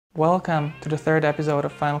Welcome to the third episode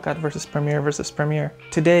of Final Cut vs Premiere.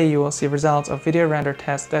 Today you will see results of video render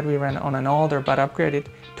tests that we ran on an older but upgraded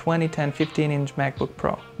 2010 15-inch MacBook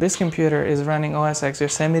Pro. This computer is running OS X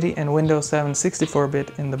Yosemite and Windows 7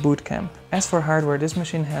 64-bit in the boot camp. As for hardware, this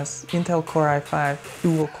machine has Intel Core i5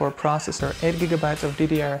 dual-core processor, 8GB of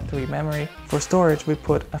DDR3 memory. For storage, we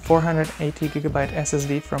put a 480GB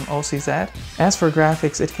SSD from OCZ. As for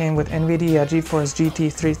graphics, it came with NVIDIA GeForce GT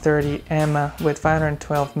 330M with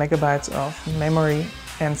 512 MB of memory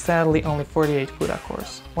and sadly only 48 CUDA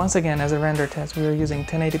cores. Once again, as a render test, we are using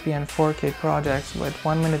 1080p and 4K projects with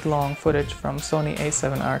 1 minute long footage from Sony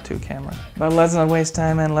a7R II camera. But let's not waste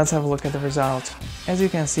time and let's have a look at the results. As you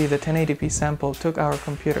can see, the 1080p sample took our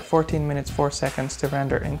computer 14 minutes 4 seconds to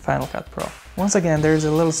render in Final Cut Pro. Once again, there is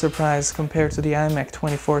a little surprise compared to the iMac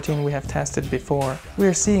 2014 we have tested before. We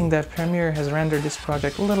are seeing that Premiere has rendered this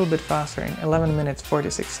project a little bit faster in 11 minutes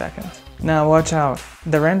 46 seconds. Now watch out,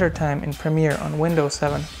 the render time in Premiere on Windows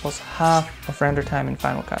 7 was half of render time in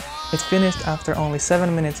Final Cut. It finished after only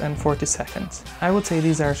 7 minutes and 40 seconds. I would say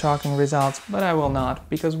these are shocking results, but I will not,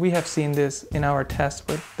 because we have seen this in our test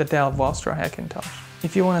with the Dell Vostro Hackintosh.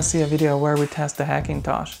 If you want to see a video where we test the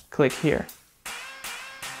Hackintosh, click here.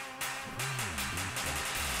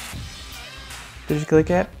 Did you click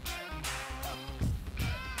it?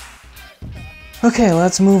 Okay,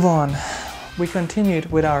 let's move on. We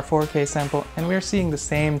continued with our 4K sample and we're seeing the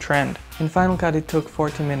same trend. In Final Cut it took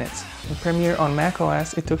 40 minutes. In Premiere on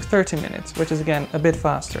macOS it took 30 minutes, which is again a bit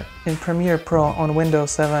faster. In Premiere Pro on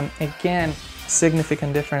Windows 7, again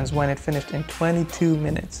significant difference when it finished in 22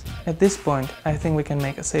 minutes. At this point, I think we can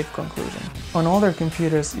make a safe conclusion. On older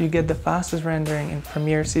computers, you get the fastest rendering in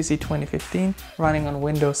Premiere CC 2015 running on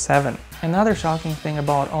Windows 7. Another shocking thing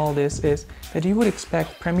about all this is that you would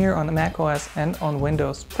expect Premiere on macOS and on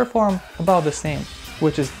Windows perform about the same,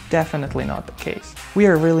 which is definitely not the case. We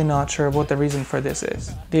are really not sure what the reason for this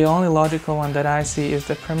is. The only logical one that I see is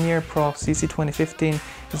that Premiere Pro CC 2015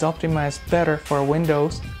 is optimized better for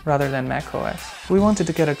Windows rather than macOS. We wanted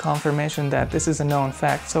to get a confirmation that this is a known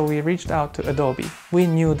fact, so we reached out to Adobe. We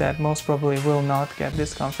knew that most probably will not get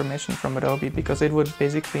this confirmation from Adobe because it would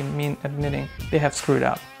basically mean admitting they have screwed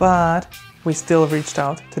up. But we still reached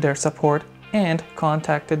out to their support and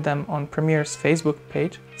contacted them on Premiere's Facebook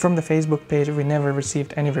page. From the Facebook page we never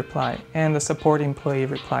received any reply and the support employee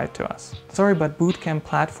replied to us. Sorry, but Bootcamp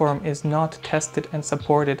platform is not tested and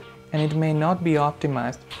supported and it may not be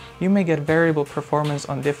optimized. You may get variable performance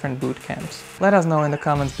on different boot camps. Let us know in the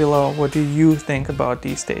comments below what do you think about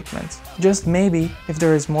these statements. Just maybe, if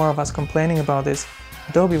there is more of us complaining about this,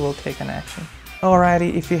 Adobe will take an action.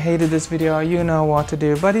 Alrighty, if you hated this video, you know what to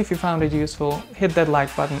do, but if you found it useful, hit that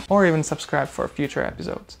like button or even subscribe for future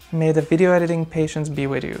episodes. May the video editing patience be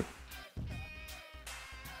with you.